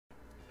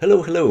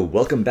Hello,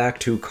 welcome back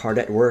to Card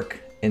at Work.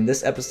 In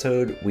this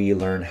episode, we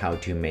learn how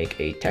to make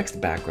a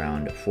text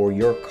background for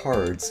your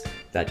cards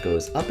that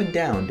goes up and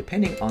down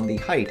depending on the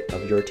height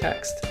of your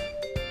text.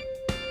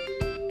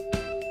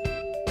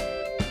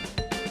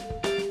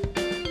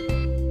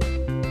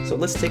 So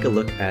let's take a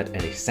look at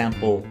a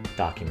sample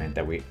document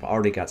that we've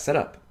already got set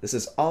up. This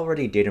is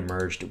already data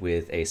merged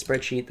with a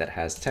spreadsheet that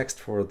has text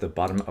for the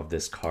bottom of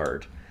this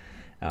card.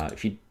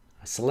 If you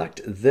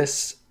select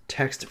this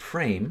text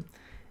frame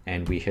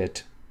and we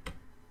hit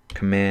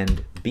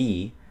Command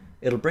B,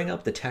 it'll bring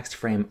up the text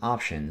frame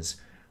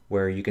options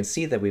where you can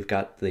see that we've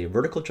got the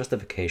vertical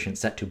justification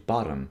set to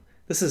bottom.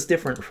 This is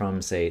different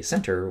from, say,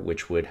 center,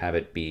 which would have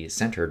it be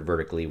centered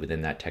vertically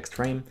within that text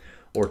frame,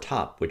 or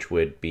top, which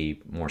would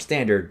be more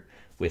standard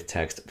with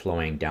text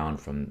flowing down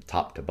from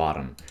top to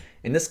bottom.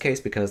 In this case,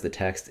 because the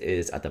text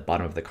is at the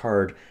bottom of the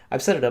card,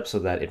 I've set it up so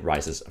that it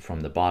rises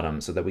from the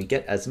bottom so that we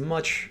get as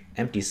much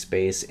empty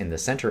space in the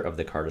center of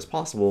the card as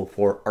possible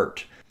for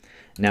art.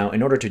 Now,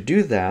 in order to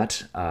do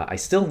that, I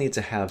still need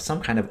to have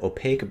some kind of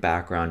opaque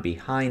background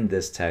behind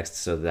this text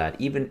so that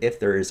even if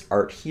there is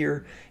art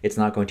here, it's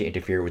not going to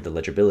interfere with the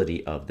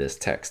legibility of this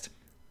text.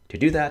 To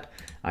do that,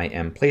 I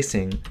am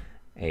placing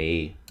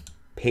a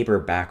paper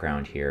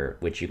background here,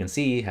 which you can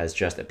see has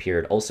just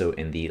appeared also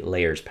in the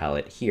layers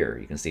palette here.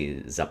 You can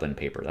see Zeppelin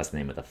paper, that's the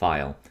name of the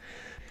file.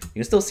 You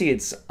can still see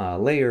it's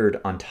layered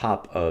on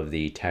top of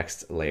the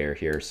text layer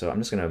here, so I'm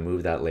just going to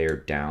move that layer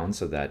down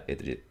so that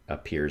it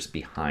appears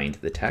behind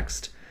the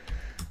text.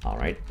 All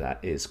right, that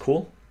is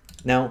cool.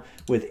 Now,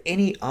 with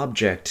any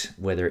object,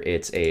 whether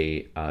it's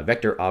a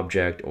vector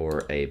object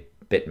or a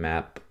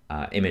bitmap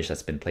image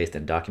that's been placed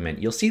in a document,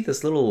 you'll see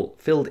this little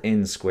filled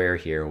in square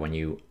here when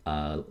you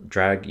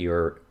drag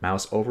your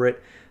mouse over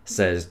it. It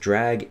says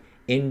drag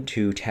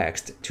into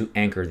text to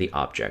anchor the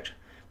object.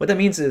 What that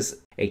means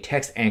is a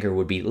text anchor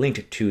would be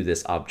linked to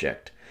this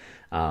object.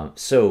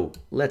 So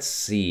let's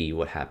see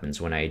what happens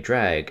when I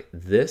drag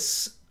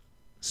this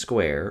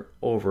square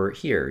over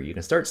here. You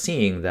can start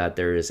seeing that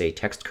there is a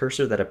text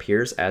cursor that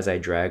appears as I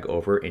drag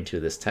over into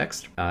this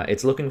text.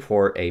 It's looking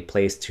for a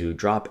place to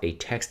drop a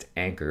text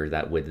anchor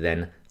that would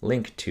then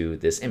link to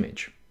this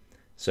image.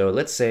 So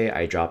let's say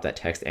I drop that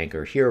text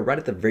anchor here right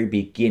at the very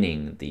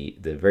beginning, the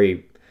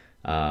very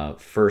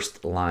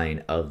first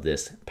line of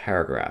this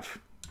paragraph.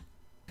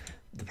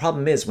 The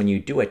problem is when you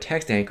do a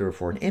text anchor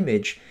for an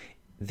image,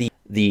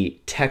 the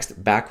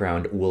text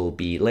background will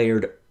be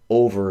layered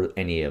over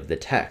any of the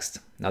text.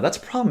 Now that's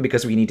a problem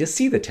because we need to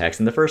see the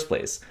text in the first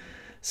place.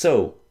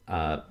 So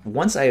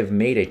once I have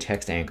made a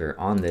text anchor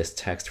on this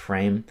text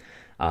frame,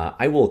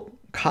 I will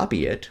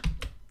copy it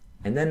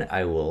and then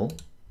I will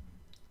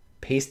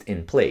paste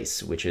in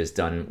place, which is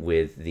done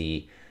with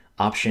the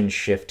Option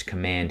Shift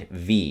Command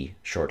V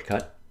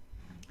shortcut.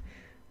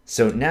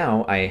 So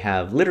now I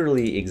have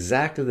literally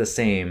exactly the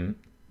same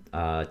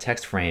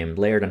text frame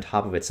layered on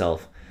top of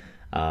itself,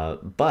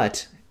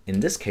 but in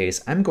this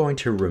case, I'm going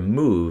to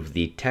remove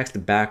the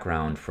text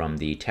background from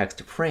the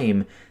text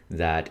frame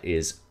that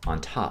is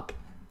on top.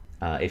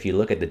 If you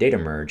look at the data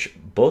merge,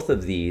 both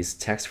of these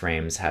text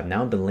frames have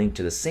now been linked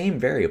to the same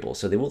variable,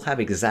 so they will have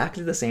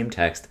exactly the same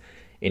text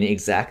in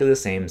exactly the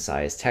same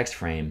size text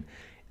frame.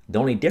 The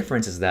only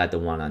difference is that the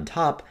one on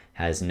top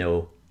has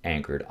no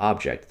anchored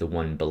object. The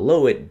one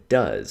below it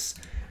does.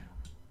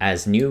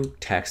 As new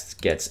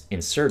text gets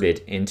inserted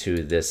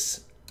into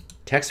this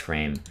text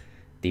frame,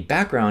 the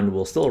background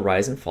will still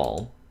rise and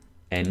fall,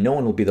 and no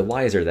one will be the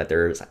wiser that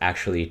there's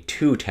actually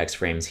two text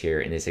frames here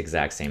in this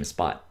exact same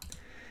spot.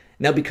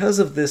 Now, because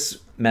of this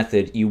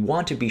method, you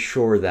want to be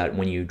sure that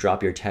when you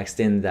drop your text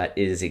in, that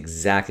it is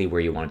exactly where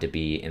you want it to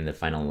be in the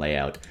final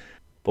layout.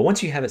 But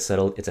once you have it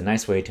settled, it's a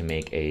nice way to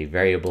make a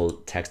variable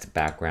text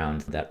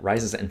background that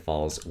rises and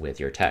falls with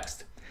your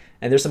text.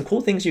 And there's some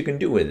cool things you can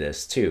do with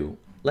this too.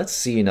 Let's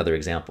see another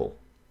example.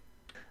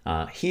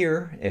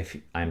 Here, if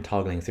I'm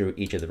toggling through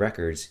each of the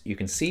records, you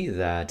can see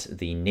that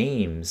the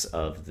names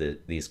of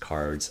these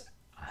cards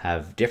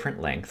have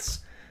different lengths.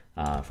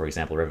 For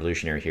example,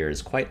 Revolutionary here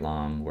is quite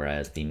long,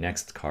 whereas the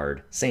next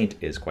card, Saint,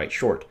 is quite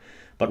short.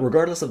 But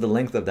regardless of the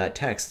length of that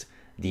text,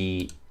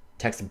 the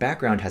text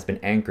background has been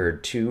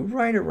anchored to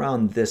right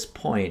around this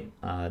point,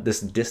 this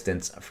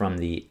distance from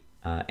the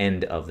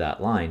end of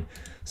that line,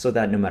 so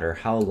that no matter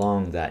how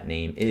long that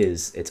name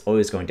is, it's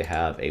always going to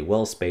have a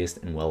well-spaced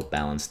and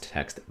well-balanced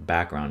text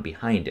background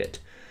behind it.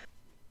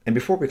 And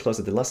before we close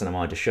out the lesson, I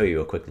wanted to show you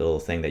a quick little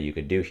thing that you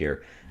could do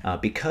here.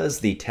 Because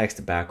the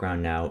text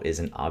background now is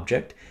an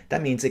object,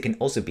 that means it can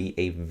also be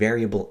a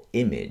variable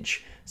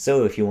image.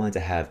 So if you want to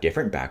have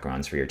different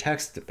backgrounds for your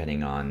text,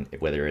 depending on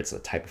whether it's a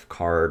type of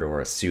card or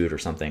a suit or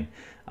something,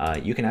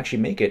 you can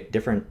actually make it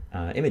different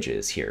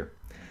images here.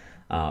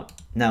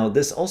 Now,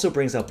 this also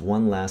brings up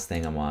one last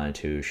thing I wanted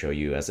to show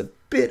you as a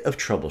bit of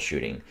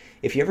troubleshooting.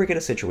 If you ever get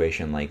a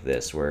situation like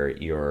this where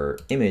your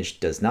image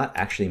does not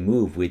actually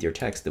move with your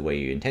text the way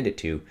you intend it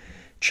to,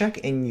 check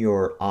in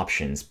your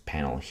options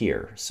panel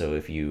here. So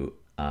if you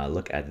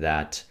look at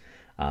that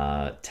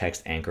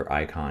text anchor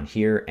icon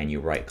here and you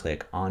right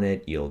click on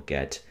it, you'll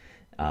get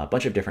a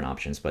bunch of different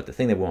options, but the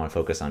thing that we want to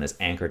focus on is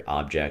anchored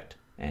object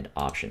and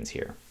options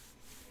here.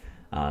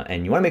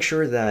 And you want to make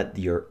sure that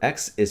your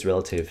X is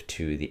relative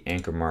to the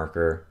anchor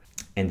marker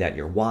and that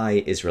your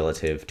Y is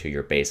relative to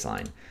your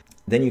baseline.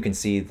 Then you can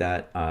see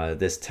that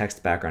this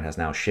text background has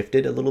now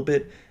shifted a little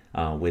bit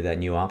with that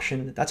new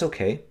option. That's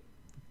okay.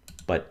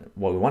 But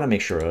what we want to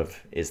make sure of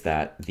is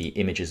that the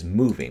image is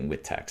moving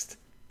with text.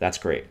 That's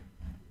great.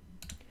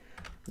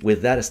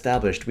 With that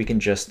established, we can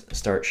just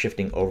start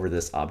shifting over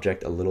this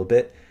object a little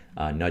bit,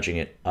 nudging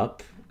it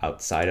up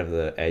outside of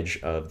the edge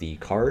of the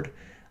card.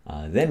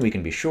 Then we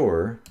can be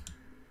sure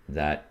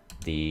that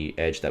the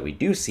edge that we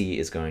do see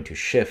is going to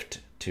shift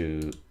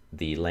to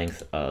the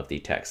length of the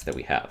text that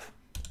we have.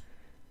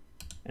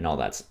 And all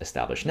that's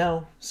established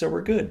now, so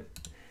we're good.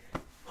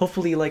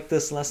 Hopefully you like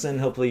this lesson.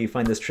 Hopefully you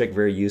find this trick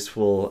very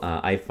useful.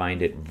 I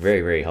find it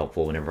very, very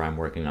helpful whenever I'm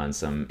working on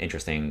some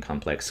interesting,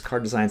 complex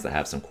card designs that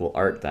have some cool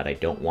art that I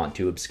don't want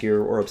to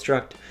obscure or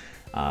obstruct.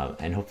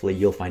 And hopefully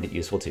you'll find it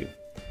useful too.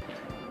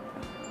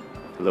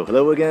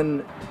 Hello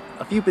again.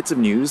 A few bits of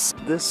news.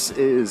 This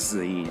is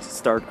the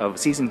start of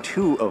Season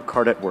 2 of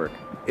Card at Work.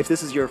 If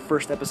this is your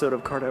first episode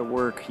of Card at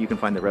Work, you can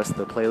find the rest of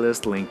the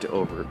playlist linked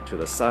over to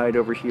the side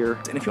over here.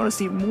 And if you want to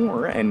see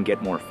more and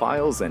get more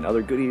files and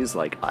other goodies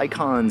like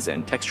icons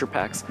and texture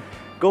packs,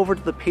 go over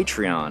to the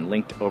Patreon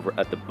linked over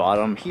at the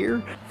bottom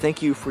here.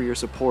 Thank you for your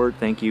support.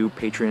 Thank you,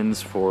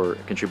 patrons, for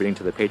contributing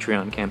to the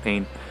Patreon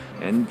campaign.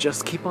 And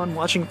just keep on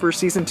watching for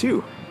Season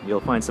 2.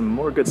 You'll find some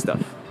more good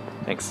stuff.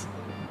 Thanks.